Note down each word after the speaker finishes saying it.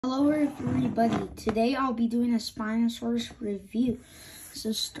Hello everybody, today I'll be doing a Spinosaurus review.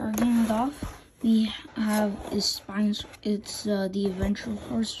 So starting it off, we have this Spinosaurus, it's the Adventure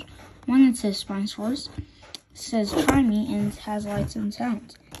Horse one. It says Spinosaurus, it says try me, and it has lights and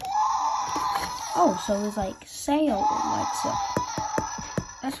sounds. Oh, so it's like sail lights up.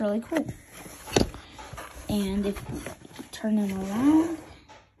 That's really cool. And if you turn it around,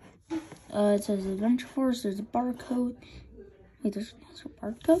 it says Adventure Horse, there's a barcode. Wait, there's a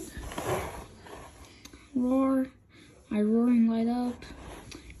barcode? Roar. I roar and light up.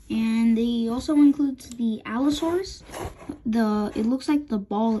 And they also includes the Allosaurus. It looks like the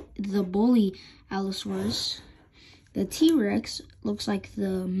bully Allosaurus. The T-Rex looks like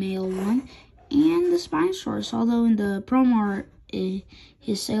the male one. And the Spinosaurus, although in the promo art,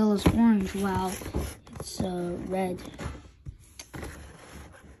 his sail is orange while it's red.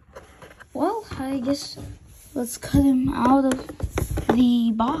 Well, I guess let's cut him out of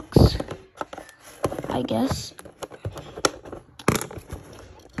the box, I guess.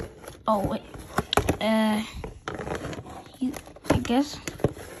 Oh, wait. I guess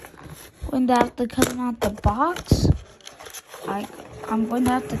I'm going to have to cut him out the box. I'm going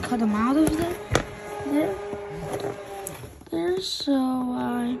to have to cut him out of there. So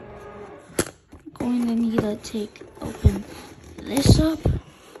I'm going to need to open this up.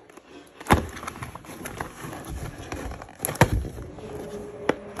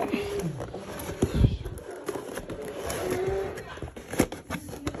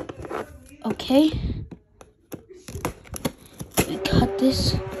 Okay, we cut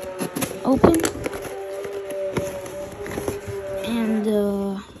this open, and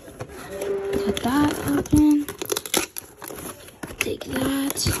cut that open, take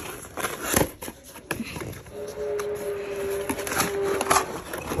that,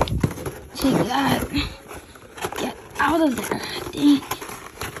 get out of there,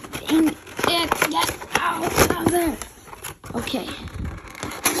 dang it, get out of there. Okay.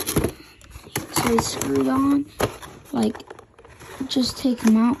 So it's screwed on, like, just take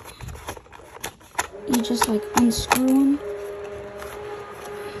them out. You just like unscrew them.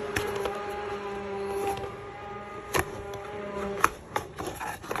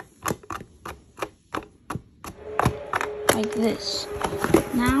 Like this.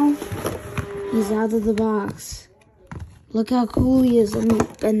 Now, he's out of the box. Look how cool he is. Let me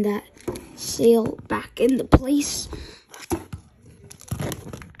bend that sail back into place.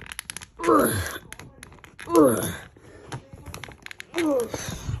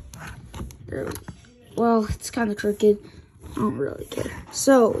 Well, it's kind of crooked. I don't really care.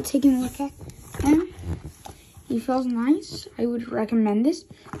 So, taking a look at him, he feels nice. I would recommend this.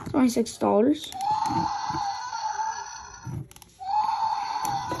 It's only $6.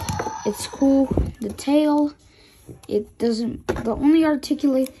 It's cool. The tail, it doesn't. The only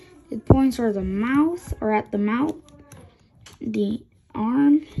articulated points are the mouth, or at the mouth, the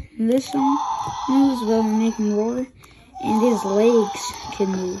arm. This arm moves while making roar, and his legs can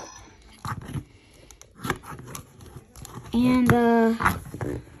move. And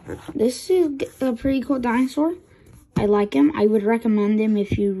this is a pretty cool dinosaur. I like him. I would recommend him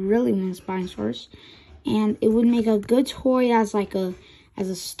if you really want a Spinosaurus. And it would make a good toy as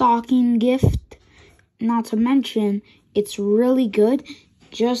a stocking gift. Not to mention, it's really good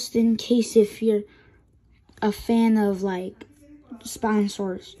just in case if you're a fan of like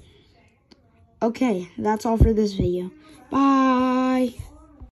Spinosaurus. Okay, that's all for this video. Bye.